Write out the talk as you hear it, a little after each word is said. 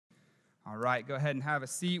All right, go ahead and have a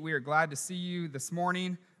seat. We are glad to see you this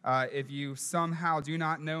morning. If you somehow do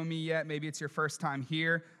not know me yet, maybe it's your first time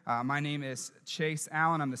here. My name is Chase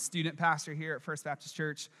Allen. I'm the student pastor here at First Baptist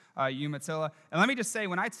Church, Umatilla. And let me just say,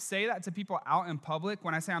 when I say that to people out in public,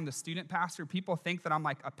 when I say I'm the student pastor, people think that I'm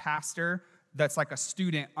like a pastor that's like a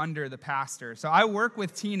student under the pastor. So I work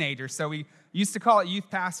with teenagers. So we used to call it youth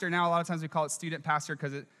pastor. Now a lot of times we call it student pastor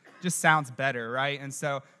because it just sounds better, right? And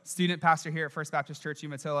so student pastor here at First Baptist Church,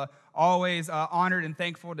 Umatilla, always honored and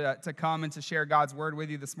thankful to come and to share God's word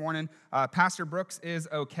with you this morning. Pastor Brooks is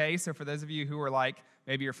okay. So for those of you who are like,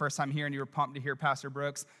 maybe your first time here and you were pumped to hear Pastor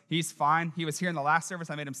Brooks, he's fine. He was here in the last service.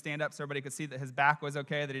 I made him stand up so everybody could see that his back was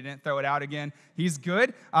okay, that he didn't throw it out again. He's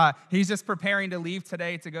good. He's just preparing to leave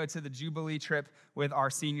today to go to the Jubilee trip with our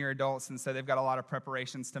senior adults, and so they've got a lot of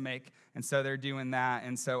preparations to make, and so they're doing that,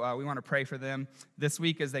 and so we want to pray for them this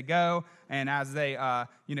week as they go, and as they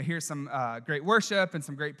hear some great worship and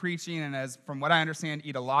some great preaching, and as from what I understand,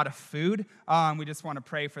 eat a lot of food. We just want to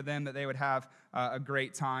pray for them that they would have a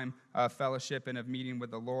great time of fellowship and of meeting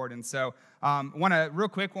with the Lord. And so want to, real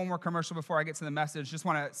quick, one more commercial before I get to the message. Just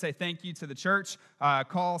want to say thank you to the church.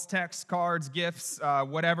 Calls, texts, cards, gifts,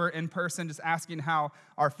 whatever, in person, just asking how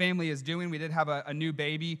our family is doing. We did have a new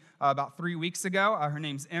baby about 3 weeks ago. Her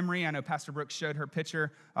name's Emery. I know Pastor Brooks showed her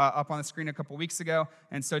picture up on the screen a couple weeks ago.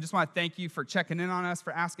 And so just want to thank you for checking in on us,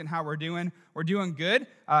 for asking how we're doing. We're doing good.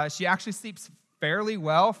 She actually sleeps fairly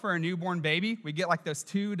well for a newborn baby. We get like those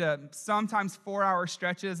 2 to sometimes 4 hour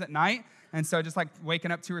stretches at night. And so just like waking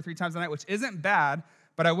up 2 or 3 times a night, which isn't bad.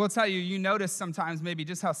 But I will tell you, you notice sometimes maybe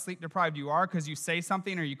just how sleep deprived you are because you say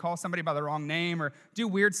something or you call somebody by the wrong name or do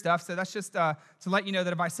weird stuff. So that's just to let you know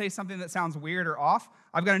that if I say something that sounds weird or off,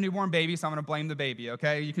 I've got a newborn baby, so I'm going to blame the baby,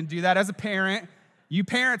 okay? You can do that as a parent. You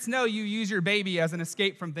parents know you use your baby as an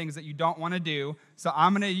escape from things that you don't want to do. So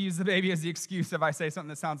I'm going to use the baby as the excuse if I say something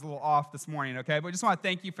that sounds a little off this morning, okay? But I just want to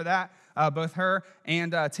thank you for that. Both her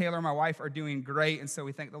and Taylor, my wife, are doing great, and so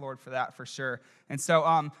we thank the Lord for that for sure. And so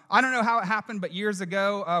I don't know how it happened, but years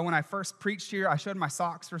ago when I first preached here, I showed my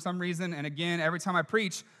socks for some reason. And again, every time I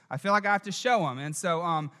preach, I feel like I have to show them. And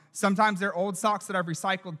so sometimes they're old socks that I've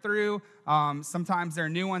recycled through. Sometimes they're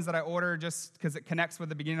new ones that I order just because it connects with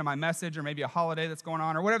the beginning of my message or maybe a holiday that's going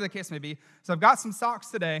on or whatever the case may be. So I've got some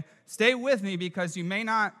socks today. Stay with me because you may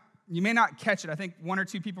not catch it. I think 1 or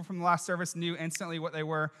 2 people from the last service knew instantly what they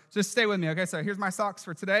were. Just stay with me, okay? So here's my socks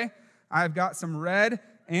for today. I've got some red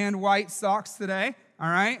and white socks today, all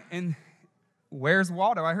right? And where's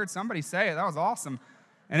Waldo? I heard somebody say it. That was awesome.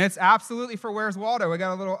 And it's absolutely for Where's Waldo. I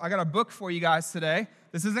got a book for you guys today.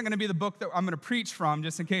 This isn't going to be the book that I'm going to preach from,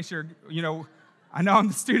 just in case you're, I know I'm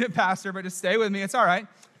the student pastor, but just stay with me. It's all right.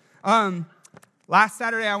 Last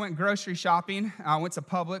Saturday, I went grocery shopping. I went to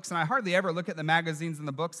Publix, and I hardly ever look at the magazines and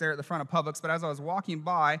the books there at the front of Publix, but as I was walking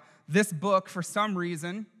by, this book, for some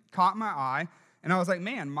reason, caught my eye, and I was like,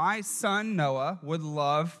 man, my son Noah would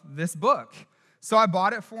love this book. So I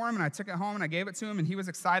bought it for him, and I took it home, and I gave it to him, and he was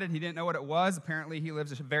excited. He didn't know what it was. Apparently, he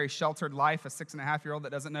lives a very sheltered life, a 6.5-year-old that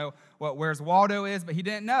doesn't know what Where's Waldo is, but he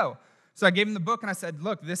didn't know. So I gave him the book, and I said,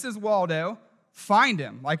 look, this is Waldo. Find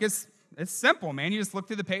him. Like, it's simple, man. You just look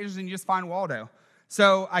through the pages, and you just find Waldo.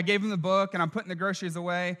 So I gave him the book, and I'm putting the groceries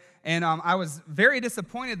away, and I was very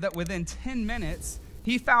disappointed that within 10 minutes,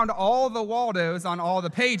 he found all the Waldos on all the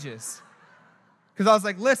pages. Because I was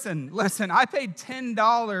like, listen, I paid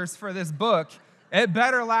 $10 for this book. It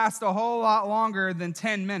better last a whole lot longer than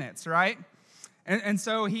 10 minutes, right? And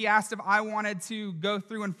so he asked if I wanted to go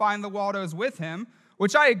through and find the Waldos with him,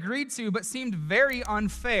 which I agreed to, but seemed very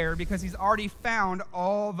unfair because he's already found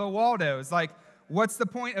all the Waldos. Like, what's the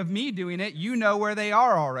point of me doing it? You know where they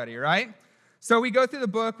are already, right? So we go through the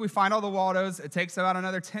book, we find all the Waldos. It takes about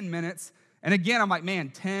another 10 minutes. And again, I'm like, man,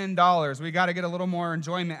 $10. We got to get a little more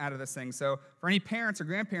enjoyment out of this thing. So for any parents or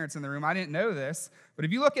grandparents in the room, I didn't know this, but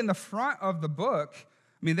if you look in the front of the book,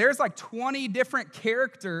 I mean, there's like 20 different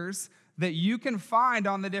characters that you can find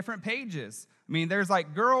on the different pages. I mean, there's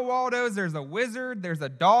like girl Waldos, there's a wizard, there's a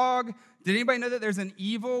dog. Did anybody know that there's an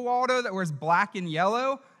evil Waldo that wears black and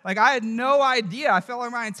yellow? Like, I had no idea. I felt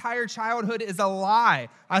like my entire childhood is a lie.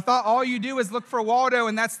 I thought all you do is look for Waldo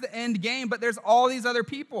and that's the end game, but there's all these other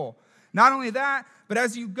people. Not only that, but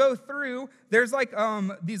as you go through, there's like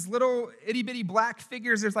these little itty-bitty black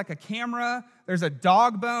figures. There's like a camera, there's a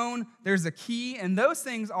dog bone, there's a key, and those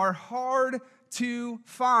things are hard to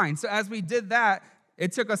find. So as we did that,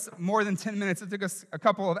 it took us more than 10 minutes. It took us a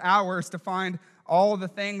couple of hours to find all the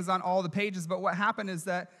things on all the pages. But what happened is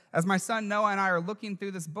that as my son Noah and I are looking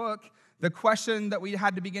through this book, the question that we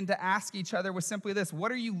had to begin to ask each other was simply this: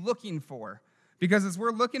 what are you looking for? Because as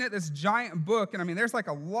we're looking at this giant book, and I mean, there's like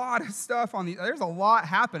a lot of stuff there's a lot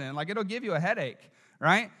happening. Like, it'll give you a headache,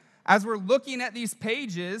 right? As we're looking at these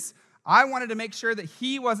pages, I wanted to make sure that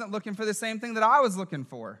he wasn't looking for the same thing that I was looking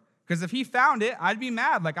for. Because if he found it, I'd be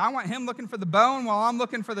mad. Like, I want him looking for the bone while I'm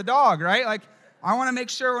looking for the dog, right? Like, I want to make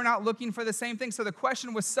sure we're not looking for the same thing. So the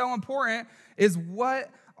question was so important is, what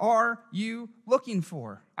are you looking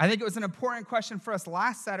for? I think it was an important question for us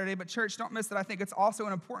last Saturday, but church, don't miss it. I think it's also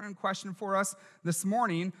an important question for us this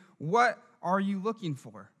morning. What are you looking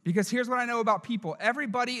for? Because here's what I know about people.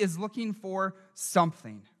 Everybody is looking for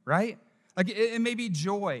something, right? Like, it may be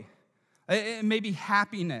joy. It may be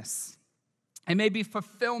happiness. It may be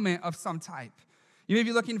fulfillment of some type. You may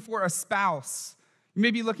be looking for a spouse. You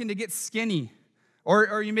may be looking to get skinny,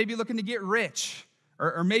 or you may be looking to get rich.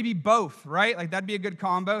 Or maybe both, right? Like, that'd be a good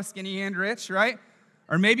combo, skinny and rich, right?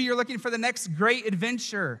 Or maybe you're looking for the next great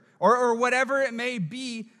adventure, or whatever it may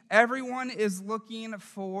be. Everyone is looking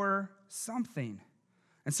for something.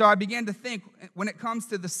 And so I began to think, when it comes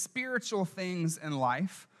to the spiritual things in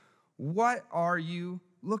life, what are you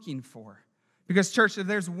looking for? Because, church, if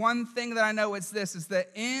there's one thing that I know, it's this, is that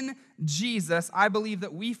in Jesus, I believe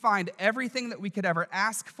that we find everything that we could ever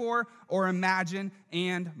ask for or imagine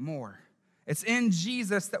and more. It's in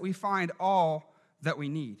Jesus that we find all that we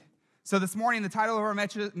need. So this morning, the title of our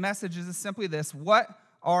message is simply this: what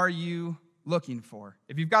are you looking for?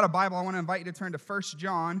 If you've got a Bible, I want to invite you to turn to 1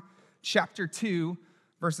 John chapter 2,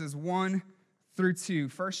 verses 1 through 2.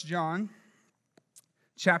 1 John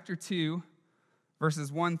chapter 2,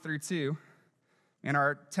 verses 1 through 2. And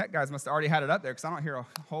our tech guys must have already had it up there, because I don't hear a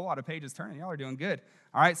whole lot of pages turning. Y'all are doing good.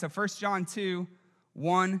 All right, so 1 John 2,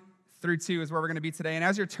 1 through 2 is where we're going to be today. And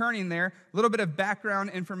as you're turning there, a little bit of background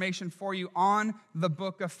information for you on the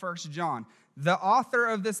book of 1 John. The author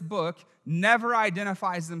of this book never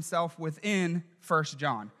identifies himself within 1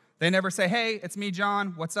 John. They never say, hey, it's me,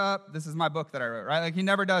 John. What's up? This is my book that I wrote, right? Like, he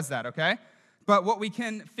never does that, okay? But what we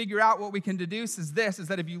can figure out, what we can deduce is this, is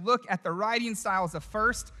that if you look at the writing styles of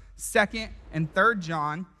 1st, 2nd, and 3rd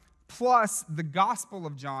John, plus the Gospel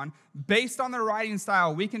of John, based on the writing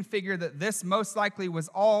style, we can figure that this most likely was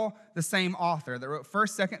all the same author that wrote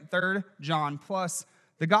 1st, 2nd, 3rd John, plus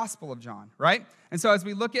the Gospel of John, right? And so as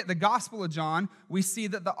we look at the Gospel of John, we see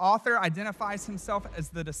that the author identifies himself as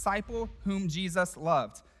the disciple whom Jesus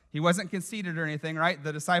loved. He wasn't conceited or anything, right?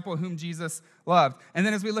 The disciple whom Jesus loved. And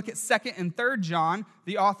then as we look at 2nd and 3rd John,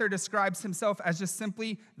 the author describes himself as just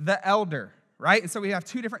simply the elder, right? And so we have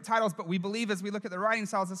two different titles, but we believe as we look at the writing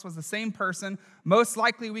styles, this was the same person. Most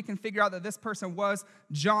likely we can figure out that this person was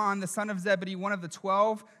John, the son of Zebedee, one of the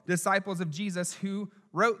 12 disciples of Jesus who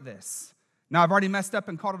wrote this. Now, I've already messed up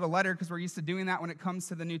and called it a letter because we're used to doing that when it comes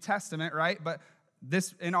to the New Testament, right? But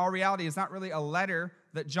this, in all reality, is not really a letter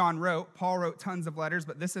that John wrote. Paul wrote tons of letters,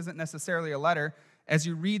 but this isn't necessarily a letter. As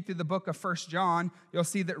you read through the book of 1 John, you'll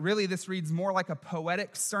see that really this reads more like a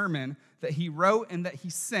poetic sermon that he wrote and that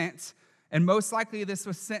he sent. And most likely this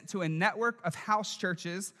was sent to a network of house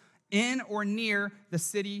churches in or near the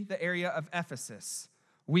city, the area of Ephesus.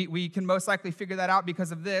 We can most likely figure that out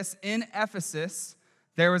because of this. In Ephesus,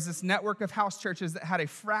 there was this network of house churches that had a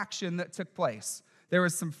fraction that took place. There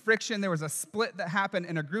was some friction, there was a split that happened,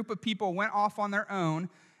 and a group of people went off on their own,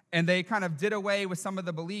 and they kind of did away with some of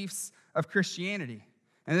the beliefs of Christianity.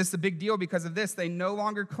 And this is a big deal because of this. They no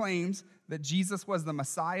longer claimed that Jesus was the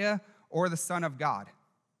Messiah or the Son of God.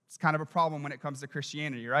 It's kind of a problem when it comes to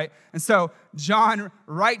Christianity, right? And so John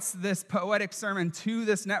writes this poetic sermon to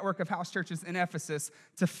this network of house churches in Ephesus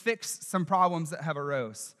to fix some problems that have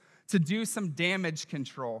arose, to do some damage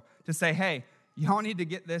control, to say, hey, y'all need to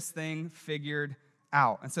get this thing figured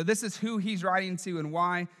out. And so this is who he's writing to and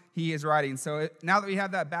why he is writing. So now that we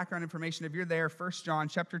have that background information, if you're there, 1 John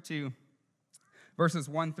chapter 2, verses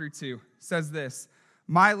 1 through 2, says this: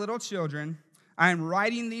 "My little children, I am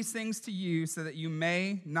writing these things to you so that you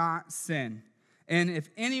may not sin. And if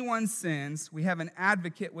anyone sins, we have an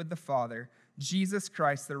advocate with the Father, Jesus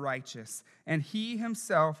Christ the righteous. And he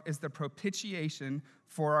himself is the propitiation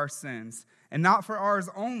for our sins, and not for ours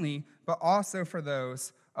only, but also for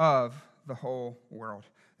those of the whole world."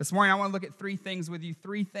 This morning, I want to look at three things with you,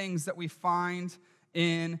 three things that we find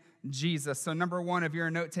in Jesus. So number one, if you're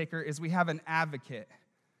a note taker, is we have an advocate.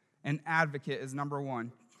 An advocate is number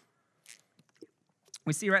one.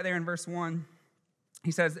 We see right there in verse 1,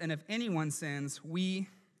 he says, "And if anyone sins, we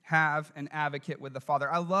have an advocate with the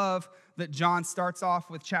Father." I love that John starts off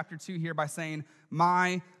with chapter 2 here by saying,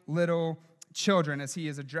 "My little children," as he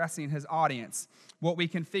is addressing his audience. What we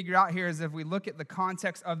can figure out here is if we look at the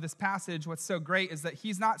context of this passage, what's so great is that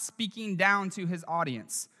he's not speaking down to his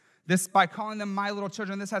audience. This, by calling them my little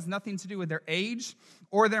children, this has nothing to do with their age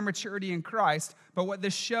or their maturity in Christ. But what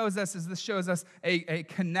this shows us is a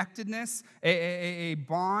connectedness, a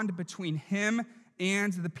bond between him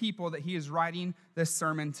and the people that he is writing this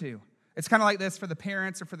sermon to. It's kind of like this for the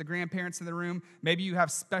parents or for the grandparents in the room. Maybe you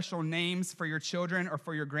have special names for your children or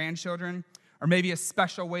for your grandchildren, or maybe a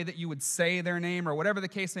special way that you would say their name, or whatever the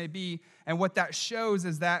case may be. And what that shows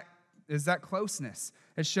is that closeness.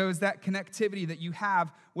 It shows that connectivity that you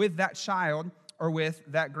have with that child or with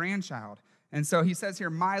that grandchild. And so he says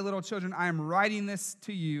here, my little children, I am writing this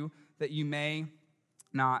to you that you may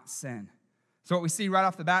not sin. So what we see right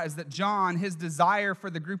off the bat is that John, his desire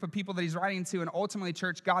for the group of people that he's writing to, and ultimately,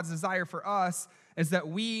 church, God's desire for us, is that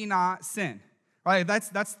we not sin. Right? That's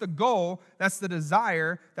the goal. That's the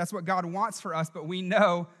desire. That's what God wants for us, but we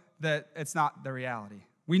know that it's not the reality.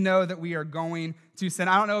 We know that we are going to sin.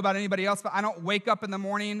 I don't know about anybody else, but I don't wake up in the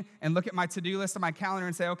morning and look at my to-do list on my calendar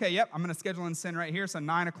and say, okay, yep, I'm going to schedule in sin right here. So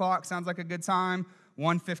 9 o'clock sounds like a good time.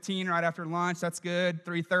 1:15 right after lunch, that's good.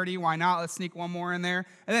 3:30, why not? Let's sneak one more in there.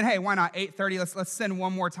 And then, hey, why not? 8:30, let's sin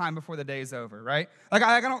one more time before the day's over, right? Like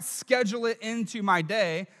I don't schedule it into my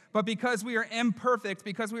day, but because we are imperfect,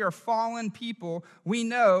 because we are fallen people, we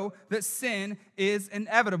know that sin is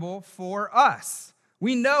inevitable for us.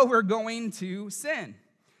 We know we're going to sin.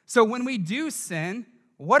 So when we do sin,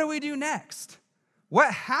 what do we do next?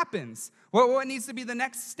 What happens? What needs to be the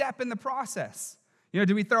next step in the process?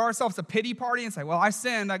 Do we throw ourselves a pity party and say, well, I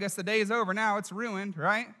sinned, I guess the day is over now, it's ruined,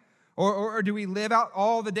 right? Or do we live out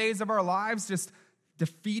all the days of our lives just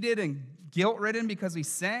defeated and guilt-ridden because we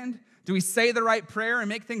sinned? Do we say the right prayer and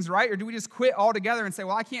make things right? Or do we just quit altogether and say,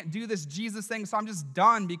 well, I can't do this Jesus thing, so I'm just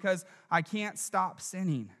done because I can't stop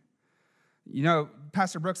sinning?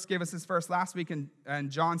 Pastor Brooks gave us this verse last week, and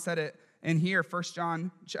John said it in here. 1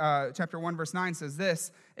 John chapter 1, verse 9 says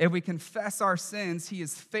this, if we confess our sins, he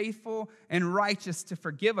is faithful and righteous to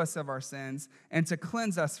forgive us of our sins and to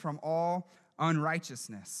cleanse us from all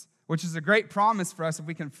unrighteousness, which is a great promise for us if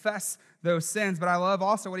we confess those sins. But I love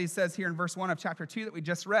also what he says here in verse 1 of chapter 2 that we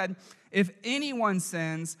just read. If anyone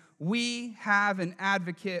sins, we have an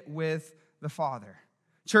advocate with the Father.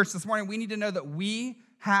 Church, this morning we need to know that we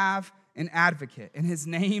have an advocate, and his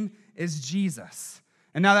name is Jesus.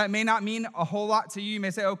 And now that may not mean a whole lot to you. You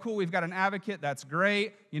may say, oh, cool, we've got an advocate. That's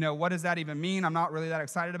great. What does that even mean? I'm not really that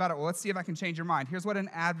excited about it. Well, let's see if I can change your mind. Here's what an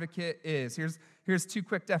advocate is. Here's 2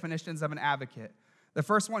 quick definitions of an advocate. The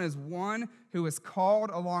first one is one who is called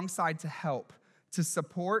alongside to help, to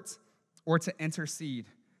support, or to intercede.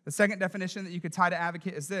 The second definition that you could tie to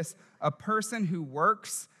advocate is this, a person who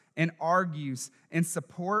works and argues in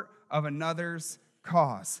support of another's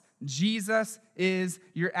cause. Jesus is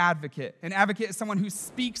your advocate. An advocate is someone who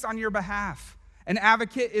speaks on your behalf. An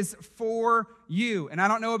advocate is for you. And I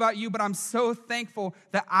don't know about you, but I'm so thankful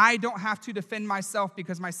that I don't have to defend myself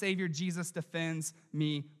because my Savior Jesus defends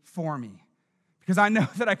me for me. Because I know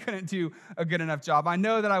that I couldn't do a good enough job. I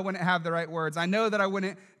know that I wouldn't have the right words. I know that I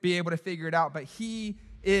wouldn't be able to figure it out, but he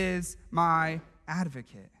is my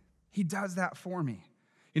advocate. He does that for me.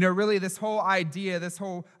 Really this whole idea, this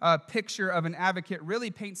whole picture of an advocate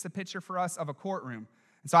really paints the picture for us of a courtroom.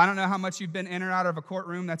 And so I don't know how much you've been in or out of a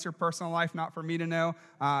courtroom. That's your personal life, not for me to know.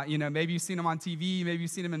 Maybe you've seen them on TV, maybe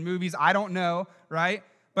you've seen them in movies. I don't know, right?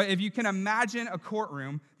 But if you can imagine a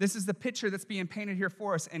courtroom, this is the picture that's being painted here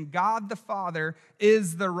for us. And God the Father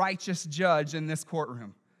is the righteous judge in this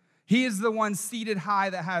courtroom. He is the one seated high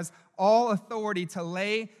that has all authority to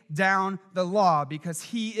lay down the law because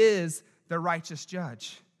he is the righteous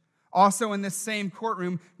judge. Also in this same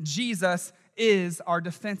courtroom, Jesus is our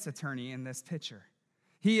defense attorney in this picture.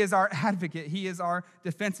 He is our advocate. He is our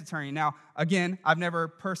defense attorney. Now, again, I've never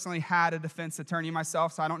personally had a defense attorney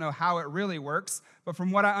myself, so I don't know how it really works. But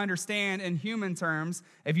from what I understand in human terms,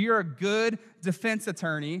 if you're a good defense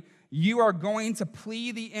attorney, you are going to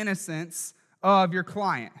plead the innocence of your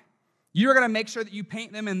client. You're going to make sure that you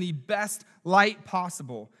paint them in the best light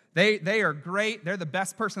possible. They are great. They're the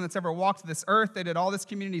best person that's ever walked this earth. They did all this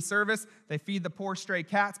community service. They feed the poor stray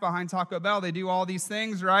cats behind Taco Bell. They do all these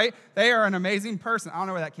things, right? They are an amazing person. I don't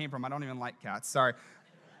know where that came from. I don't even like cats. Sorry.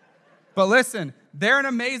 But listen, they're an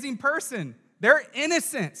amazing person. They're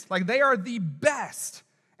innocent. Like, they are the best.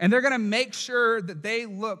 And they're going to make sure that they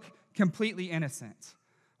look completely innocent.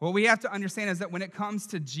 What we have to understand is that when it comes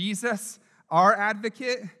to Jesus, our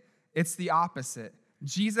advocate, it's the opposite.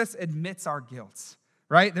 Jesus admits our guilt.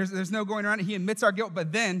 Right? There's no going around it. He admits our guilt,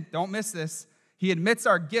 but then, don't miss this, he admits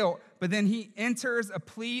our guilt, but then he enters a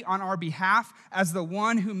plea on our behalf as the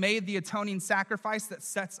one who made the atoning sacrifice that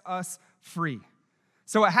sets us free.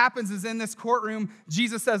 So what happens is in this courtroom,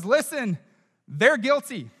 Jesus says, listen, they're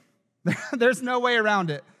guilty. There's no way around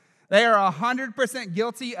it. They are 100%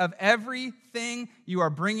 guilty of everything you are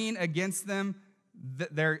bringing against them.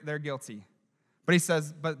 They're guilty. But he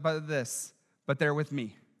says, but they're with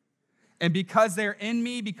me. And because they're in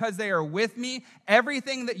me, because they are with me,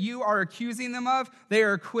 everything that you are accusing them of, they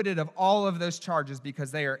are acquitted of all of those charges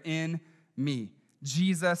because they are in me.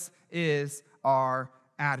 Jesus is our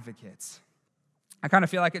advocate. I kind of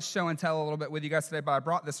feel like it's show and tell a little bit with you guys today, but I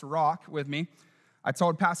brought this rock with me. I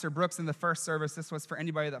told Pastor Brooks in the first service this was for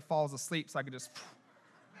anybody that falls asleep, so I could just...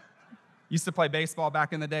 Used to play baseball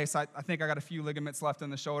back in the day, so I think I got a few ligaments left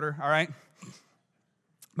in the shoulder, all right?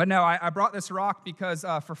 But no, I brought this rock because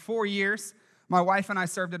for 4 years, my wife and I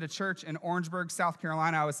served at a church in Orangeburg, South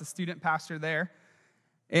Carolina. I was the student pastor there.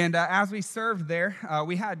 And as we served there,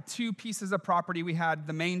 we had 2 pieces of property. We had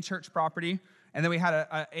the main church property, and then we had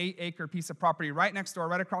an 8-acre piece of property right next door,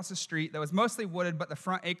 right across the street that was mostly wooded, but the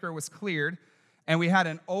front acre was cleared. And we had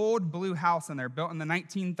an old blue house in there, built in the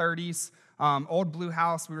 1930s, old blue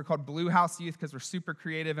house. We were called Blue House Youth because we're super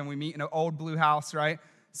creative, and we meet in an old blue house, right?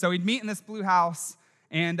 So we'd meet in this blue house.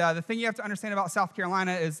 And the thing you have to understand about South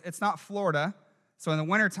Carolina is it's not Florida. So in the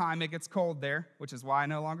wintertime, it gets cold there, which is why I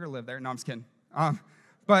no longer live there. No, I'm just kidding.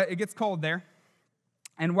 But it gets cold there.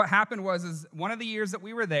 And what happened was one of the years that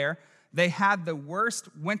we were there, they had the worst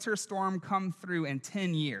winter storm come through in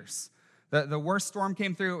 10 years. The worst storm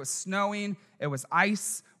came through. It was snowing. It was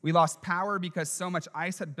ice. We lost power because so much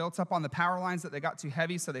ice had built up on the power lines that they got too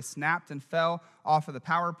heavy, so they snapped and fell off of the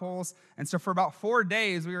power poles. And so for about 4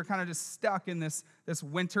 days, we were kind of just stuck in this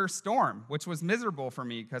winter storm, which was miserable for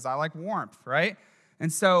me because I like warmth, right?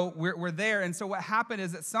 And so we're there. And so what happened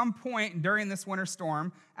is at some point during this winter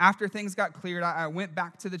storm, after things got cleared, I went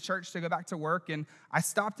back to the church to go back to work, and I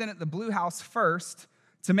stopped in at the Blue House first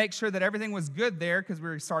to make sure that everything was good there because we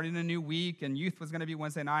were starting a new week and youth was going to be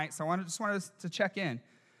Wednesday night. So I just wanted to check in.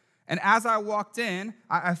 And as I walked in,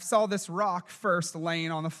 I saw this rock first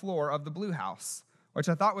laying on the floor of the Blue House, which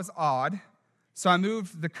I thought was odd. So I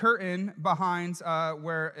moved the curtain behind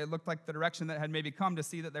where it looked like the direction that had maybe come to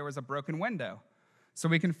see that there was a broken window. So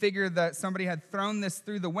we can figure that somebody had thrown this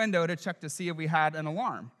through the window to check to see if we had an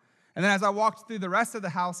alarm. And then as I walked through the rest of the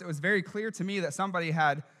house, it was very clear to me that somebody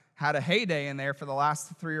had a heyday in there for the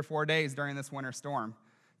last 3 or 4 days during this winter storm.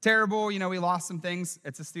 Terrible, we lost some things.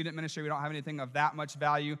 It's a student ministry. We don't have anything of that much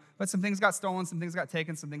value. But some things got stolen, some things got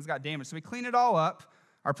taken, some things got damaged. So we cleaned it all up.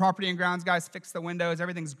 Our property and grounds guys fixed the windows.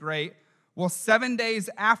 Everything's great. Well, 7 days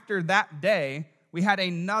after that day, we had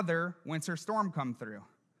another winter storm come through.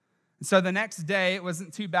 And so the next day, it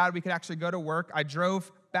wasn't too bad. We could actually go to work. I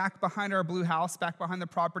drove back behind our Blue House, back behind the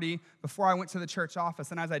property, before I went to the church office.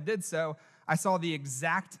 And as I did so, I saw the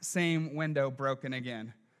exact same window broken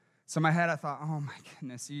again. So in my head, I thought, oh my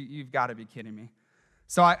goodness, you've got to be kidding me.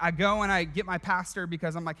 So I go and I get my pastor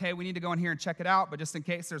because I'm like, hey, we need to go in here and check it out, but just in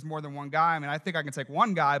case there's more than one guy. I mean, I think I can take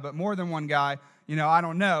one guy, but more than one guy, I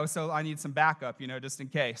don't know. So I need some backup, just in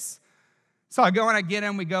case. So I go and I get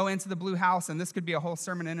him. We go into the Blue House, and this could be a whole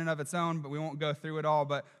sermon in and of its own, but we won't go through it all.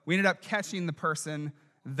 But we ended up catching the person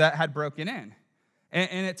that had broken in.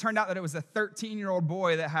 And it turned out that it was a 13-year-old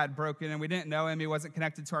boy that had broken in. We didn't know him. He wasn't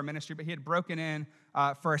connected to our ministry, but he had broken in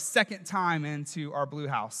for a second time into our Blue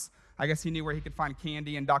House. I guess he knew where he could find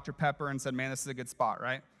candy and Dr. Pepper and said, man, this is a good spot,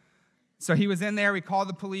 right? So he was in there. We called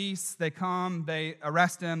the police. They come. They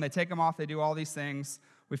arrest him. They take him off. They do all these things.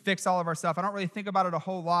 We fix all of our stuff. I don't really think about it a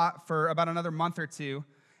whole lot for about another month or two.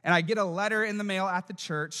 And I get a letter in the mail at the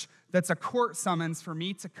church that's a court summons for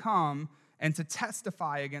me to come and to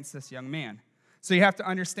testify against this young man. So you have to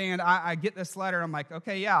understand, I get this letter. I'm like,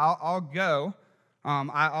 okay, yeah, I'll go.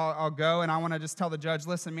 I'll go, and I want to just tell the judge,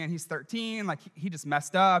 listen, man, he's 13. Like, he just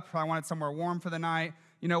messed up. Probably wanted somewhere warm for the night.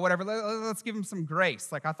 Whatever. Let's give him some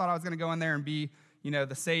grace. Like, I thought I was going to go in there and be,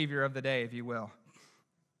 the savior of the day, if you will.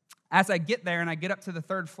 As I get there and I get up to the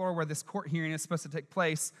 3rd floor where this court hearing is supposed to take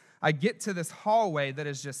place, I get to this hallway that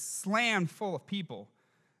is just slammed full of people.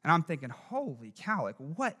 And I'm thinking, holy cow, like,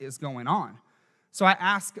 what is going on? So I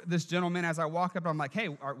ask this gentleman as I walk up, I'm like, hey,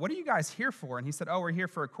 what are you guys here for? And he said, oh, we're here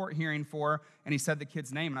for a court hearing and he said the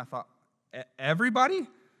kid's name. And I thought, everybody?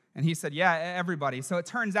 And he said, yeah, everybody. So it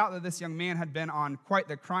turns out that this young man had been on quite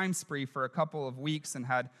the crime spree for a couple of weeks and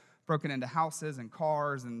had broken into houses and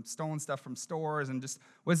cars and stolen stuff from stores and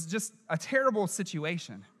was just a terrible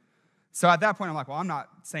situation. So at that point, I'm like, well, I'm not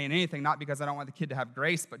saying anything, not because I don't want the kid to have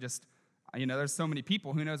grace, but just, there's so many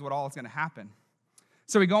people, who knows what all is going to happen.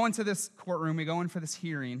 So we go into this courtroom, we go in for this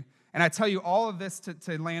hearing, and I tell you all of this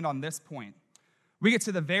to land on this point. We get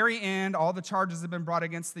to the very end, all the charges have been brought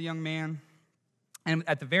against the young man, and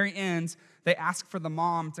at the very end, they ask for the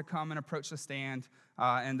mom to come and approach the stand,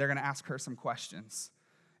 and they're going to ask her some questions.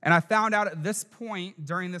 And I found out at this point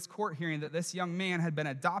during this court hearing that this young man had been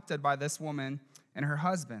adopted by this woman and her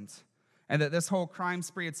husband, and that this whole crime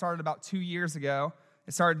spree had started about 2 years ago.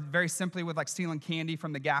 It started very simply with like stealing candy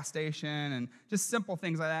from the gas station and just simple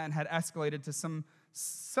things like that, and had escalated to some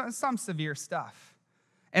severe stuff.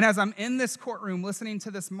 And as I'm in this courtroom listening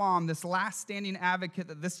to this mom, this last standing advocate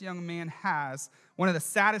that this young man has, one of the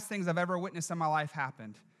saddest things I've ever witnessed in my life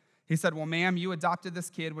happened. He said, well, ma'am, you adopted this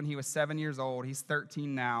kid when he was 7 years old. He's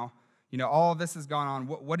 13 now. You know, all of this has gone on.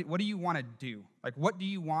 What do you want to do? Like, what do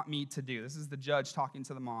you want me to do? This is the judge talking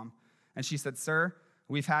to the mom. And she said, sir,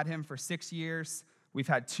 we've had him for 6 years. We've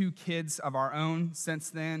had 2 kids of our own since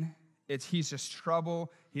then. He's just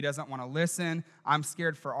trouble. He doesn't want to listen. I'm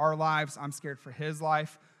scared for our lives. I'm scared for his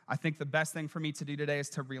life. I think the best thing for me to do today is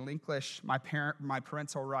to relinquish my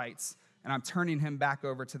parental rights, and I'm turning him back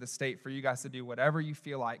over to the state for you guys to do whatever you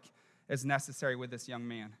feel like is necessary with this young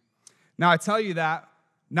man. Now, I tell you that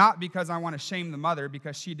not because I want to shame the mother,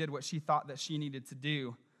 because she did what she thought that she needed to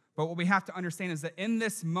do, but what we have to understand is that in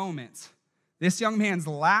this moment, this young man's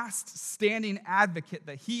last standing advocate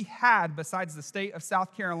that he had besides the state of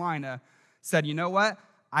South Carolina said, you know what?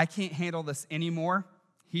 I can't handle this anymore.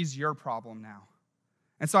 He's your problem now.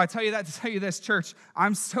 And so I tell you that to tell you this, church,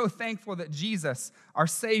 I'm so thankful that Jesus, our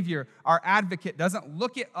Savior, our advocate, doesn't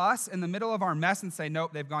look at us in the middle of our mess and say,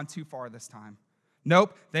 nope, they've gone too far this time.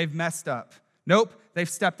 Nope, they've messed up. Nope, they've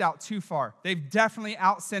stepped out too far. They've definitely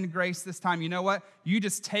outsinned grace this time. You know what? You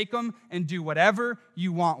just take them and do whatever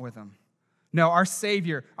you want with them. No, our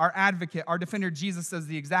Savior, our advocate, our defender, Jesus, does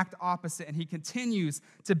the exact opposite, and he continues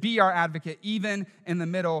to be our advocate even in the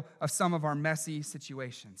middle of some of our messy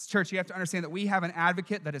situations. Church, you have to understand that we have an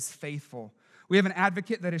advocate that is faithful. We have an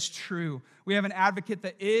advocate that is true. We have an advocate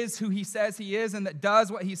that is who he says he is and that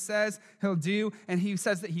does what he says he'll do, and he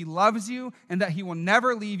says that he loves you and that he will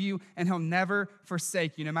never leave you and he'll never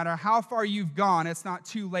forsake you. No matter how far you've gone, it's not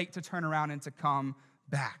too late to turn around and to come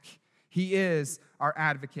back. He is our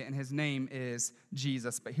advocate, and his name is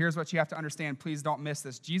Jesus. But here's what you have to understand. Please don't miss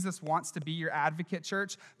this. Jesus wants to be your advocate,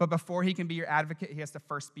 church, but before he can be your advocate, he has to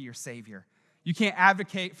first be your Savior. You can't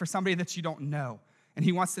advocate for somebody that you don't know, and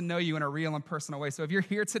he wants to know you in a real and personal way. So if you're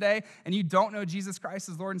here today and you don't know Jesus Christ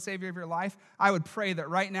as Lord and Savior of your life, I would pray that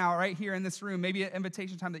right now, right here in this room, maybe at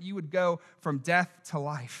invitation time, that you would go from death to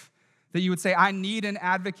life. That you would say, I need an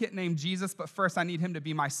advocate named Jesus, but first I need him to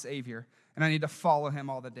be my Savior. And I need to follow him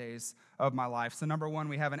all the days of my life. So number 1,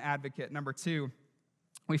 we have an advocate. Number 2,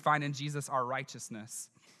 we find in Jesus our righteousness.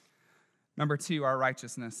 Number 2, our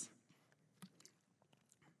righteousness.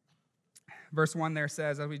 Verse 1 there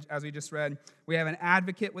says, as we just read, we have an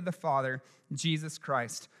advocate with the Father, Jesus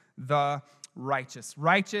Christ, the righteous.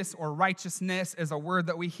 Righteous or righteousness is a word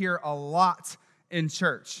that we hear a lot in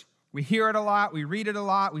church. We hear it a lot, we read it a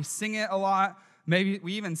lot, we sing it a lot. Maybe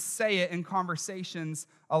we even say it in conversations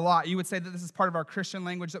a lot. You would say that this is part of our Christian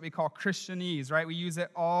language that we call Christianese, right? We use it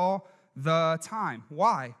all the time.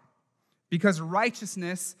 Why? Because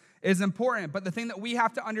righteousness is important. But the thing that we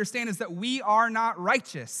have to understand is that we are not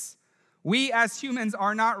righteous. We as humans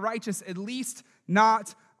are not righteous, at least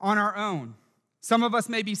not on our own. Some of us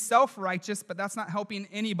may be self-righteous, but that's not helping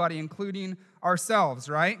anybody, including ourselves,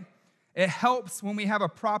 right? It helps when we have a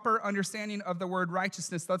proper understanding of the word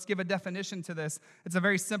righteousness. Let's give a definition to this. It's a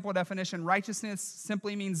very simple definition. Righteousness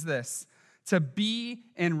simply means this: to be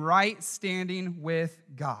in right standing with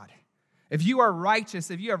God. If you are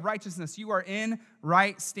righteous, if you have righteousness, you are in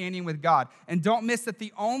right standing with God. And don't miss that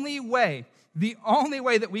the only way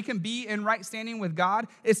that we can be in right standing with God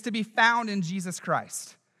is to be found in Jesus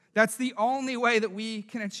Christ. That's the only way that we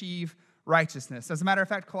can achieve righteousness. As a matter of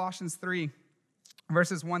fact, Colossians 3,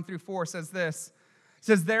 verses 1 through 4 says this. It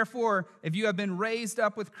says, therefore, if you have been raised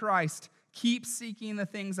up with Christ, keep seeking the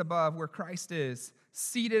things above where Christ is,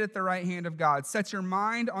 seated at the right hand of God. Set your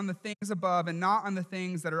mind on the things above and not on the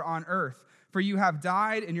things that are on earth. For you have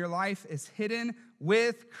died, and your life is hidden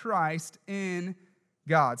with Christ in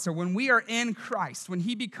God. So when we are in Christ, when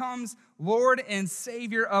he becomes Lord and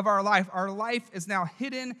Savior of our life is now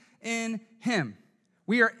hidden in him.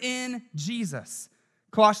 We are in Jesus.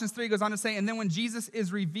 Colossians 3 goes on to say, and then when Jesus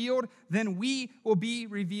is revealed, then we will be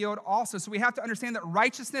revealed also. So we have to understand that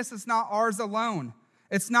righteousness is not ours alone.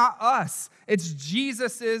 It's not us. It's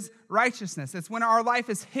Jesus' righteousness. It's when our life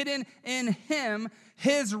is hidden in him,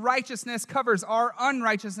 his righteousness covers our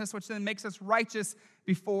unrighteousness, which then makes us righteous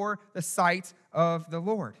before the sight of the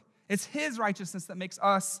Lord. It's his righteousness that makes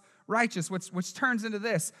us righteous, which turns into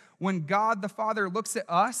this. When God the Father looks at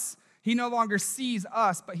us, he no longer sees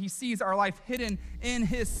us, but he sees our life hidden in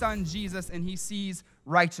his Son, Jesus, and he sees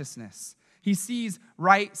righteousness. He sees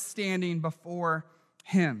right standing before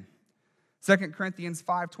him. 2 Corinthians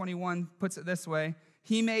 5:21 puts it this way: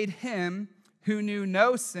 He made him who knew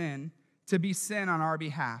no sin to be sin on our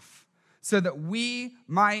behalf, so that we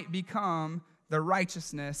might become the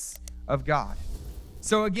righteousness of God.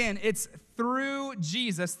 So again, it's through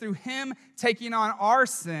Jesus, through him taking on our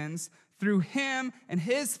sins, through him and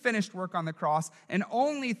his finished work on the cross, and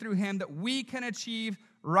only through him that we can achieve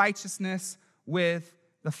righteousness with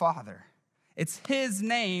the Father. It's his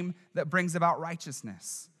name that brings about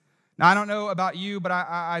righteousness. Now, I don't know about you, but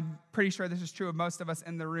I'm pretty sure this is true of most of us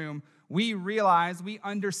in the room. We realize, we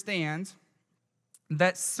understand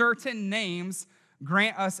that certain names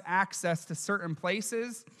grant us access to certain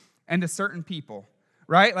places and to certain people,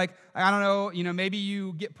 right? Like, I don't know, maybe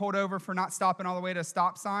you get pulled over for not stopping all the way to a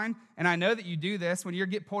stop sign, and I know that you do this. When you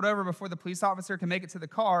get pulled over before the police officer can make it to the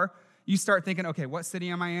car, you start thinking, okay, what city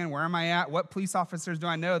am I in? Where am I at? What police officers do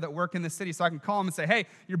I know that work in the city so I can call them and say, hey,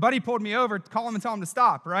 your buddy pulled me over. Call him and tell him to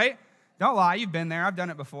stop, right? Don't lie. You've been there. I've done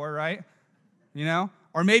it before, right?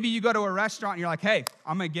 Or maybe you go to a restaurant and you're like, hey,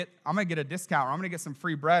 I'm gonna get a discount, or I'm gonna get some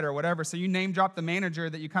free bread or whatever. So you name drop the manager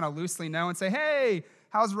that you kind of loosely know and say, hey,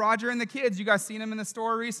 how's Roger and the kids? You guys seen him in the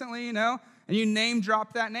store recently, And you name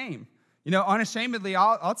drop that name. Unashamedly,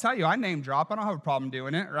 I'll tell you, I name drop. I don't have a problem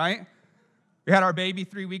doing it, right? We had our baby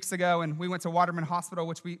 3 weeks ago, and we went to Waterman Hospital,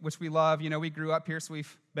 which we love. We grew up here, so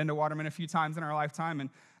we've been to Waterman a few times in our lifetime.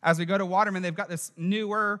 And as we go to Waterman, they've got this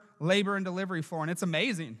newer labor and delivery floor, and it's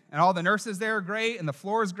amazing. And all the nurses there are great, and the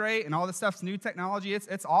floor is great, and all this stuff's new technology.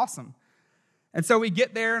 It's awesome. And so we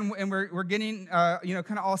get there, and we're getting kind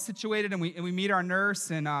of all situated, and we meet our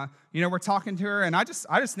nurse, and we're talking to her, and I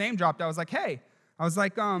just name dropped. I was like, hey.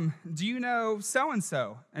 Do you know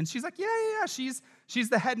so-and-so? And she's like, yeah, she's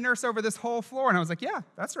the head nurse over this whole floor. And I was like, yeah,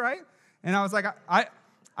 that's right. And I was like,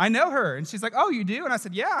 I know her. And she's like, oh, you do? And I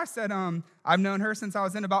said, yeah. I said, I've known her since I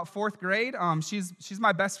was in about 4th grade. She's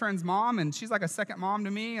my best friend's mom, and she's like a second mom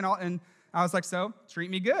to me. And I was like, so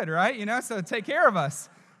treat me good, right? So take care of us.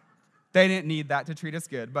 They didn't need that to treat us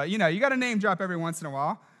good. But, you got to name drop every once in a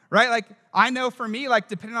while. Right? Like, I know for me, like,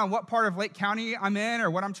 depending on what part of Lake County I'm in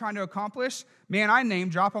or what I'm trying to accomplish, man, I name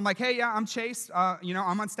drop. I'm like, hey, yeah, I'm Chase.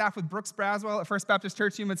 I'm on staff with Brooks Braswell at First Baptist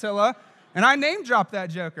Church Umatilla. And I name drop that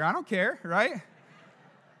joker. I don't care, right?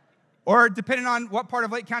 Or depending on what part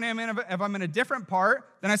of Lake County I'm in, if I'm in a different part,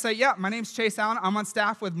 then I say, yeah, my name's Chase Allen. I'm on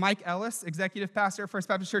staff with Mike Ellis, executive pastor at First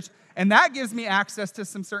Baptist Church. And that gives me access to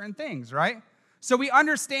some certain things, right? So we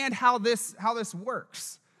understand how this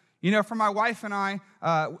works. For my wife and I,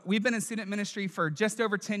 we've been in student ministry for just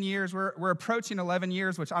over 10 years. We're approaching 11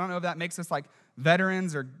 years, which I don't know if that makes us like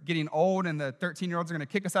veterans or getting old and the 13-year-olds are going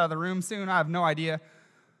to kick us out of the room soon. I have no idea.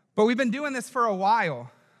 But we've been doing this for a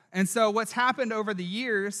while. And so what's happened over the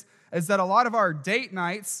years is that a lot of our date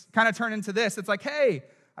nights kind of turn into this. It's like, hey,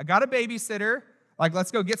 I got a babysitter. Like,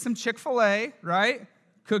 let's go get some Chick-fil-A, right?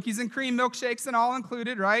 Cookies and cream milkshakes and all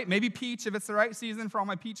included, right? Maybe peach if it's the right season for all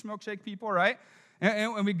my peach milkshake people, right?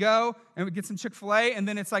 And we go and we get some Chick-fil-A, and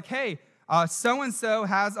then it's like, hey, so-and-so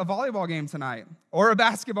has a volleyball game tonight, or a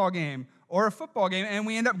basketball game, or a football game, and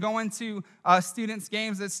we end up going to students'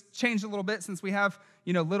 games. It's changed a little bit since we have,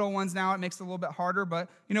 little ones now. It makes it a little bit harder, but,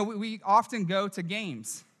 we often go to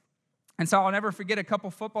games. And so I'll never forget a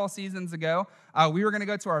couple football seasons ago, we were going to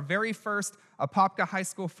go to our very first Apopka High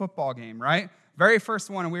School football game, right? Very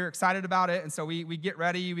first one, and we were excited about it, and so we get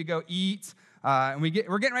ready, we go eat, and we're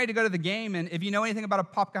getting ready to go to the game. And if you know anything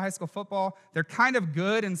about Apopka High School football, they're kind of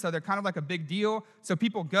good, and so they're kind of like a big deal. So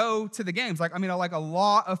people go to the games. Like a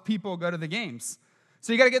lot of people go to the games.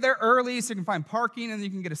 So you got to get there early so you can find parking and you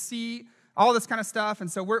can get a seat, all this kind of stuff.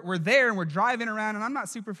 And so we're there and we're driving around, and I'm not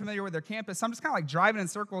super familiar with their campus, so I'm just kind of like driving in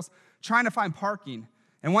circles trying to find parking.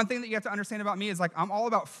 And one thing that you have to understand about me is like I'm all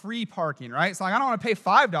about free parking, right? So like I don't want to pay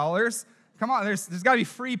 $5. Come on, there's got to be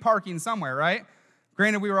free parking somewhere, right?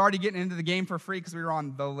 Granted, we were already getting into the game for free because we were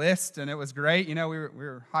on the list, and it was great. We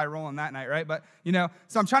were high rolling that night, right? But,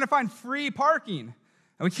 so I'm trying to find free parking,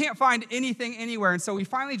 and we can't find anything anywhere. And so we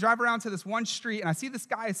finally drive around to this one street, and I see this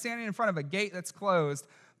guy standing in front of a gate that's closed,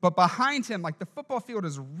 but behind him, like the football field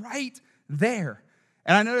is right there.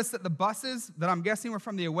 And I noticed that the buses that I'm guessing were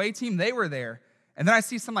from the away team, they were there. And then I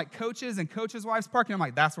see some like coaches and coaches' wives parking. I'm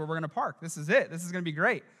like, that's where we're going to park. This is it. This is going to be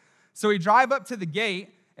great. So we drive up to the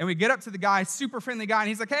gate, and we get up to the guy, super friendly guy, and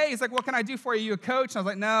he's like, hey, what can I do for you? You a coach? And I was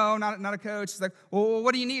like, no, not a coach. He's like, well,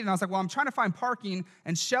 what do you need? And I was like, well, I'm trying to find parking,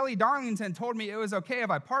 and Shelly Darlington told me it was okay if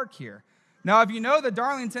I park here. Now, if you know the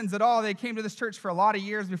Darlingtons at all, they came to this church for a lot of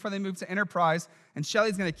years before they moved to Enterprise, and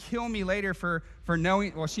Shelly's going to kill me later for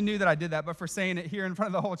knowing, well, she knew that I did that, but for saying it here in front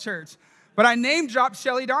of the whole church. But I name-dropped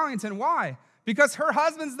Shelly Darlington. Why? Because her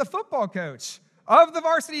husband's the football coach. of the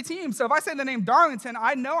varsity team. So if I say the name Darlington,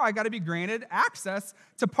 I know I got to be granted access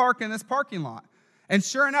to park in this parking lot. And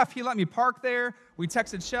sure enough, he let me park there. We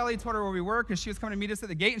texted Shelly, told her where we were because she was coming to meet us at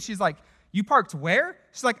the gate. And she's like, you parked where?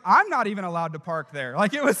 She's like, I'm not even allowed to park there.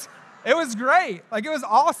 Like it was great. Like it was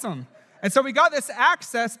awesome. And so we got this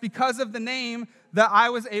access because of the name that I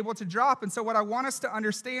was able to drop. And so what I want us to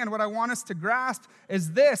understand, what I want us to grasp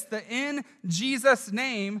is this, that in Jesus'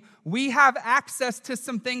 name, we have access to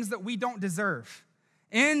some things that we don't deserve.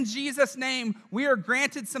 In Jesus' name, we are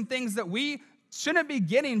granted some things that we shouldn't be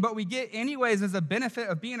getting, but we get anyways as a benefit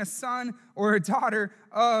of being a son or a daughter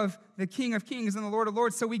of the King of Kings and the Lord of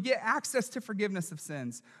Lords. So we get access to forgiveness of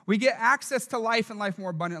sins. We get access to life and life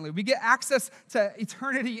more abundantly. We get access to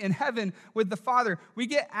eternity in heaven with the Father. We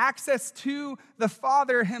get access to the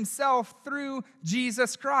Father himself through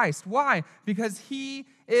Jesus Christ. Why? Because he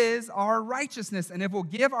is our righteousness. And if we'll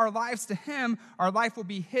give our lives to him, our life will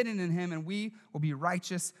be hidden in him and we will be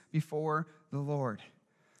righteous before the Lord.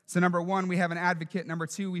 So number one, we have an advocate. Number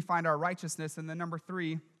two, we find our righteousness. And then number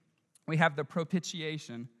three, we have the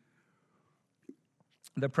propitiation.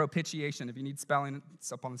 The propitiation. If you need spelling,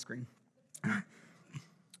 it's up on the screen.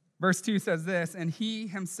 Verse 2 says this, and he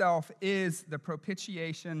himself is the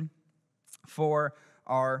propitiation for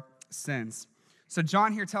our sins. So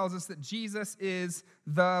John here tells us that Jesus is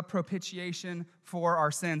the propitiation for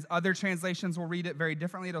our sins. Other translations will read it very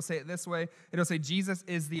differently. It'll say it this way. It'll say Jesus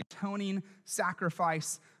is the atoning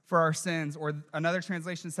sacrifice for our sins. Or another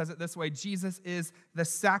translation says it this way. Jesus is the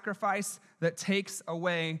sacrifice that takes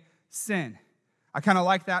away sin. I kind of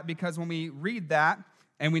like that because when we read that,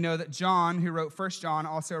 and we know that John, who wrote 1 John,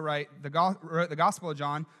 also wrote the Gospel of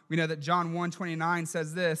John, we know that John 1:29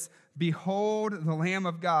 says this, behold the Lamb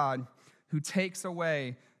of God who takes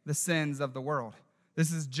away the sins of the world.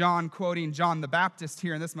 This is John quoting John the Baptist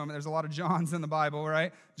here in this moment. There's a lot of Johns in the Bible,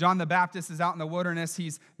 right? John the Baptist is out in the wilderness.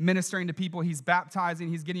 He's ministering to people. He's baptizing.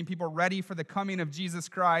 He's getting people ready for the coming of Jesus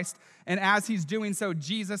Christ. And as he's doing so,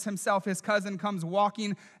 Jesus himself, his cousin, comes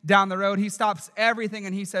walking down the road. He stops everything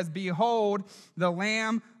and he says, behold, the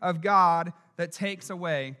Lamb of God that takes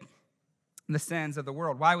away the sins of the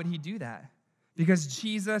world. Why would he do that? Because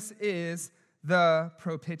Jesus is the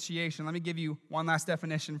propitiation. Let me give you one last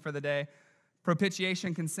definition for the day.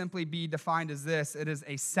 Propitiation can simply be defined as this. It is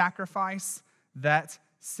a sacrifice that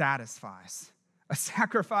satisfies. A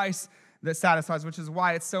sacrifice that satisfies, which is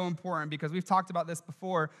why it's so important, because we've talked about this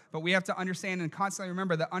before, but we have to understand and constantly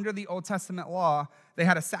remember that under the Old Testament law, they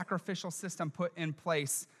had a sacrificial system put in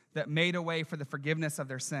place that made a way for the forgiveness of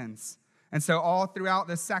their sins. And so all throughout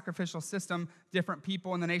this sacrificial system, different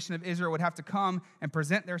people in the nation of Israel would have to come and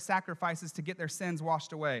present their sacrifices to get their sins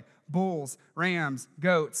washed away. Bulls, rams,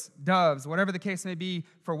 goats, doves, whatever the case may be,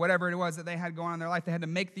 for whatever it was that they had going on in their life, they had to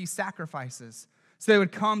make these sacrifices. So they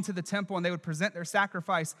would come to the temple and they would present their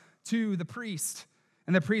sacrifice to the priest.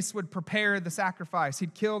 And the priest would prepare the sacrifice.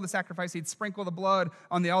 He'd kill the sacrifice. He'd sprinkle the blood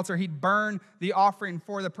on the altar. He'd burn the offering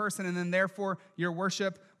for the person. And then therefore your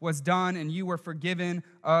worship was done and you were forgiven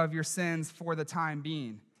of your sins for the time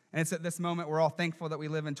being. And it's at this moment we're all thankful that we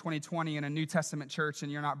live in 2020 in a New Testament church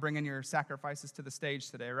and you're not bringing your sacrifices to the stage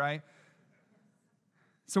today, right?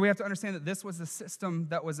 So we have to understand that this was the system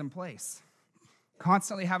that was in place.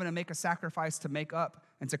 Constantly having to make a sacrifice to make up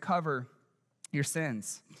and to cover your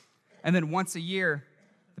sins. And then once a year,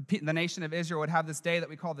 the nation of Israel would have this day that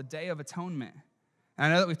we call the Day of Atonement. And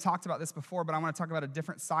I know that we've talked about this before, but I want to talk about a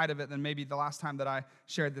different side of it than maybe the last time that I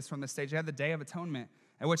shared this from the stage. They had the Day of Atonement,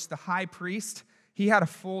 in which the high priest, he had a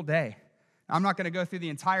full day. I'm not going to go through the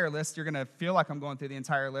entire list. You're going to feel like I'm going through the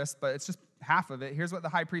entire list, but it's just half of it. Here's what the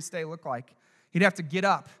high priest's day looked like. He'd have to get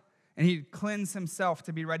up, and he'd cleanse himself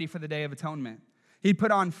to be ready for the Day of Atonement. He'd put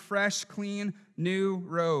on fresh, clean, new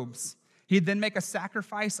robes. He'd then make a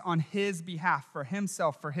sacrifice on his behalf, for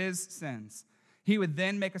himself, for his sins. He would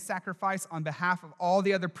then make a sacrifice on behalf of all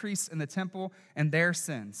the other priests in the temple and their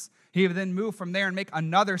sins. He would then move from there and make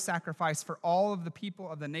another sacrifice for all of the people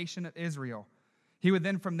of the nation of Israel. He would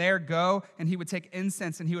then from there go and he would take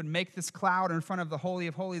incense and he would make this cloud in front of the Holy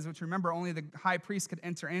of Holies, which remember only the high priest could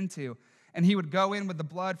enter into. And he would go in with the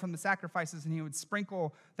blood from the sacrifices and he would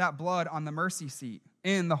sprinkle that blood on the mercy seat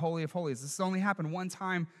in the Holy of Holies. This only happened one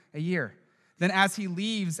time a year. Then as he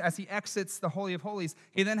leaves, as he exits the Holy of Holies,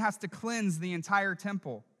 he then has to cleanse the entire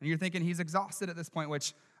temple. And you're thinking he's exhausted at this point,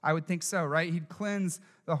 which I would think so, right? He'd cleanse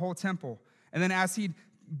the whole temple. And then as he'd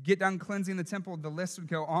get done cleansing the temple, the list would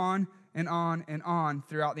go on and on and on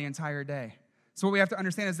throughout the entire day. So what we have to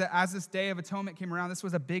understand is that as this Day of Atonement came around, this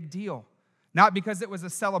was a big deal. Not because it was a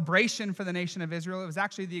celebration for the nation of Israel. It was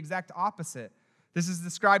actually the exact opposite. This is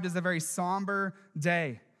described as a very somber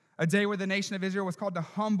day. a day where the nation of Israel was called to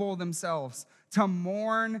humble themselves, to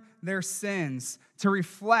mourn their sins, to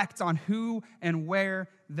reflect on who and where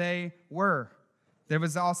they were. There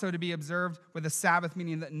was also to be observed with a Sabbath,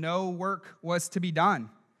 meaning that no work was to be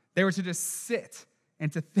done. They were to just sit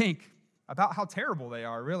and to think about how terrible they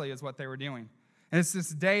are, really, is what they were doing. And it's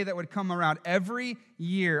this day that would come around every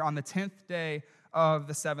year on the 10th day of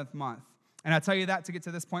the 7th month. And I tell you that to get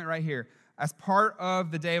to this point right here. As part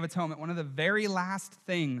of the Day of Atonement, one of the very last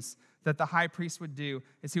things that the high priest would do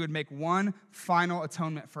is he would make one final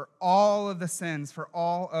atonement for all of the sins, for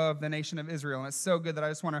all of the nation of Israel. And it's so good that I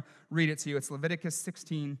just want to read it to you. It's Leviticus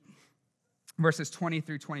 16, verses 20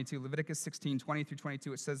 through 22. Leviticus 16, 20 through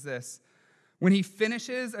 22, it says this: "When he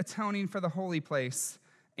finishes atoning for the holy place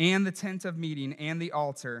and the tent of meeting and the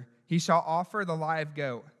altar, he shall offer the live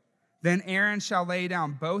goat. Then Aaron shall lay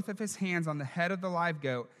down both of his hands on the head of the live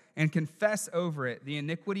goat and confess over it the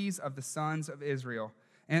iniquities of the sons of Israel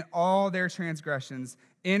and all their transgressions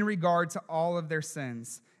in regard to all of their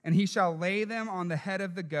sins. And he shall lay them on the head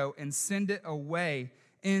of the goat and send it away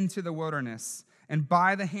into the wilderness, and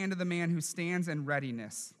by the hand of the man who stands in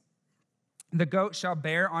readiness. The goat shall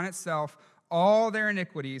bear on itself all their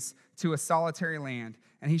iniquities to a solitary land,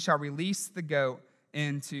 and he shall release the goat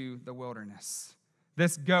into the wilderness."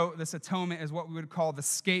 This goat, this atonement, is what we would call the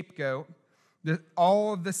scapegoat.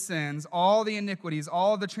 All of the sins, all the iniquities,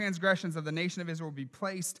 all of the transgressions of the nation of Israel would be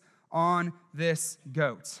placed on this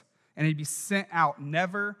goat, and he'd be sent out,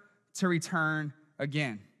 never to return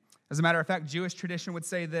again. As a matter of fact, Jewish tradition would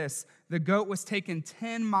say this: the goat was taken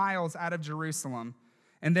 10 miles out of Jerusalem,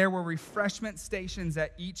 and there were refreshment stations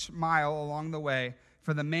at each mile along the way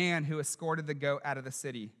for the man who escorted the goat out of the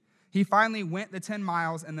city. He finally went the 10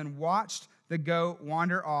 miles and then watched the goat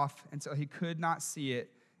wander off until he could not see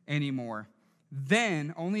it anymore.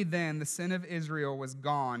 Then, only then, the sin of Israel was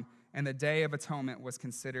gone, and the Day of Atonement was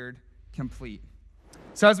considered complete.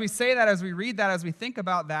 So as we say that, as we read that, as we think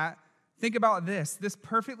about that, think about this. This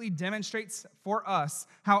perfectly demonstrates for us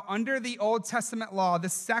how under the Old Testament law,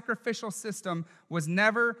 this sacrificial system was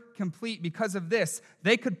never complete because of this.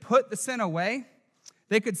 They could put the sin away.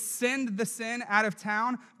 They could send the sin out of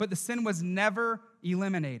town, but the sin was never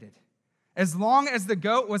eliminated. As long as the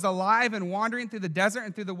goat was alive and wandering through the desert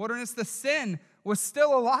and through the wilderness, the sin was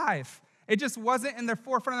still alive. It just wasn't in their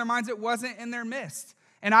forefront of their minds. It wasn't in their midst.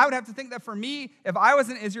 And I would have to think that for me, if I was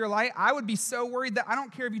an Israelite, I would be so worried that I don't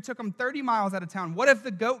care if you took them 30 miles out of town. What if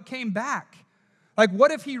the goat came back? Like,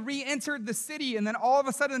 what if he re-entered the city and then all of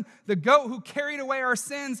a sudden the goat who carried away our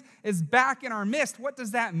sins is back in our midst? What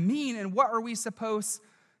does that mean, and what are we supposed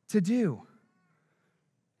to do?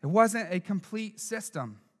 It wasn't a complete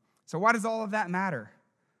system. So why does all of that matter?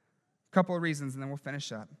 A couple of reasons, and then we'll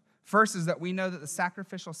finish up. First is that we know that the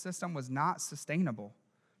sacrificial system was not sustainable.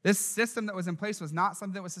 This system that was in place was not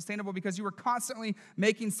something that was sustainable because you were constantly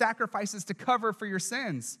making sacrifices to cover for your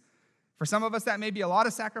sins. For some of us, that may be a lot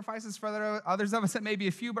of sacrifices. For others of us, it may be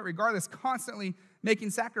a few, but regardless, constantly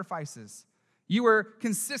making sacrifices. You were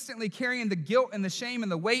consistently carrying the guilt and the shame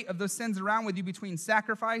and the weight of those sins around with you between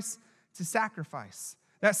sacrifice to sacrifice.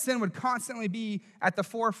 That sin would constantly be at the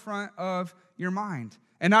forefront of your mind.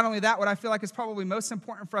 And not only that, what I feel like is probably most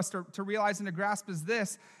important for us to realize and to grasp is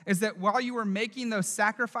this, is that while you were making those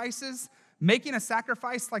sacrifices, making a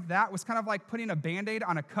sacrifice like that was kind of like putting a Band-Aid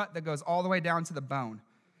on a cut that goes all the way down to the bone.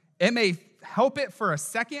 It may help it for a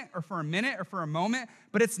second or for a minute or for a moment,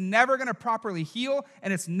 but it's never going to properly heal,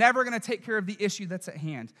 and it's never going to take care of the issue that's at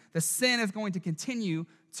hand. The sin is going to continue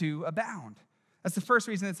to abound. That's the first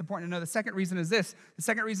reason it's important to know. The second reason is this. The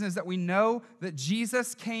second reason is that we know that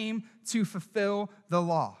Jesus came to fulfill the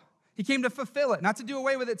law. He came to fulfill it, not to do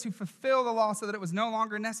away with it, to fulfill the law so that it was no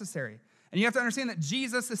longer necessary. And you have to understand that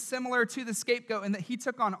Jesus is similar to the scapegoat in that he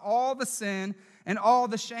took on all the sin and all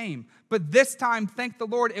the shame. But this time, thank the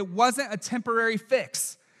Lord, it wasn't a temporary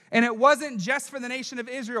fix. And it wasn't just for the nation of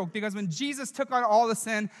Israel, because when Jesus took on all the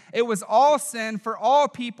sin, it was all sin for all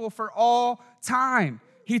people for all time.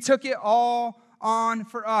 He took it all on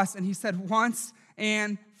for us, and he said once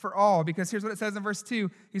and for all, because here's what it says in verse 2.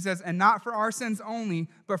 He says, and not for our sins only,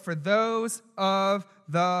 but for those of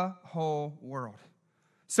the whole world.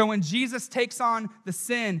 So when Jesus takes on the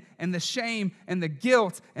sin and the shame and the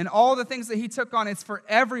guilt and all the things that he took on, it's for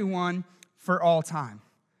everyone for all time.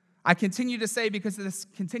 I continue to say, because this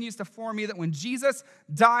continues to floor me, that when Jesus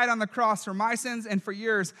died on the cross for my sins and for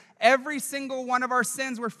yours, every single one of our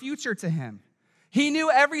sins were future to him. He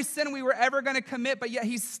knew every sin we were ever going to commit, but yet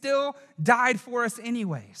he still died for us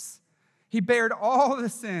anyways. He bared all the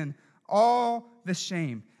sin, all the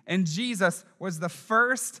shame. And Jesus was the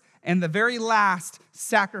first and the very last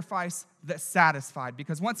sacrifice that satisfied.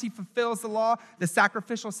 Because once he fulfills the law, the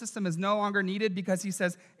sacrificial system is no longer needed because he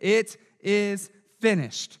says, it is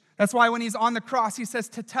finished. That's why when he's on the cross, he says,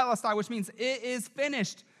 tetelestai, which means it is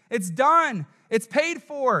finished. It's done. It's paid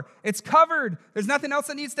for. It's covered. There's nothing else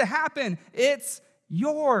that needs to happen. It's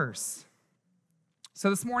yours. So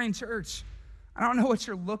this morning, church, I don't know what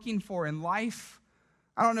you're looking for in life.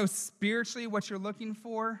 I don't know spiritually what you're looking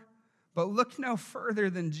for, but look no further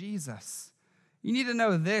than Jesus. You need to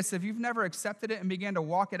know this. If you've never accepted it and began to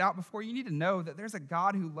walk it out before, you need to know that there's a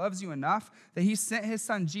God who loves you enough that he sent his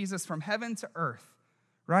son Jesus from heaven to earth,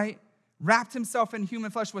 right? Wrapped himself in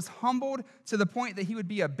human flesh, was humbled to the point that he would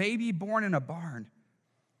be a baby born in a barn.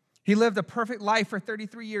 He lived a perfect life for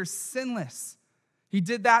 33 years, sinless. He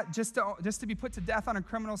did that just to be put to death on a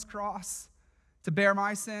criminal's cross, to bear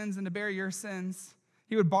my sins and to bear your sins.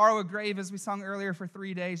 He would borrow a grave, as we sung earlier, for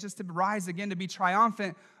 3 days, just to rise again, to be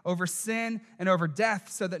triumphant over sin and over death,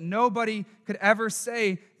 so that nobody could ever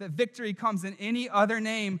say that victory comes in any other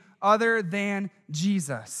name other than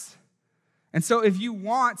Jesus. And so if you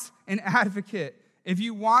want an advocate, if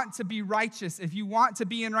you want to be righteous, if you want to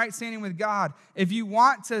be in right standing with God, if you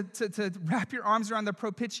want to wrap your arms around the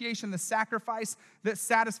propitiation, the sacrifice that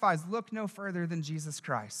satisfies, look no further than Jesus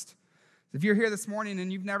Christ. If you're here this morning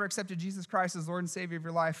and you've never accepted Jesus Christ as Lord and Savior of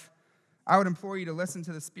your life, I would implore you to listen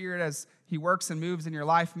to the Spirit as he works and moves in your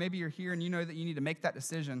life. Maybe you're here and you know that you need to make that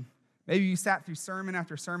decision. Maybe you sat through sermon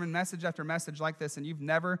after sermon, message after message like this, and you've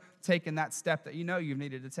never taken that step that you know you've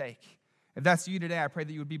needed to take. If that's you today, I pray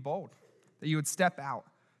that you would be bold, that you would step out,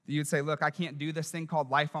 that you would say, look, I can't do this thing called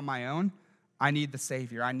life on my own. I need the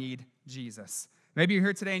Savior. I need Jesus. Maybe you're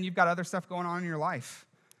here today and you've got other stuff going on in your life.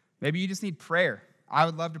 Maybe you just need prayer. I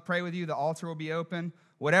would love to pray with you. The altar will be open.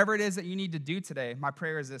 Whatever it is that you need to do today, my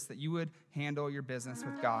prayer is this, that you would handle your business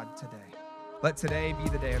with God today. Let today be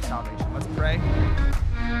the day of salvation. Let's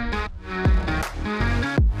pray.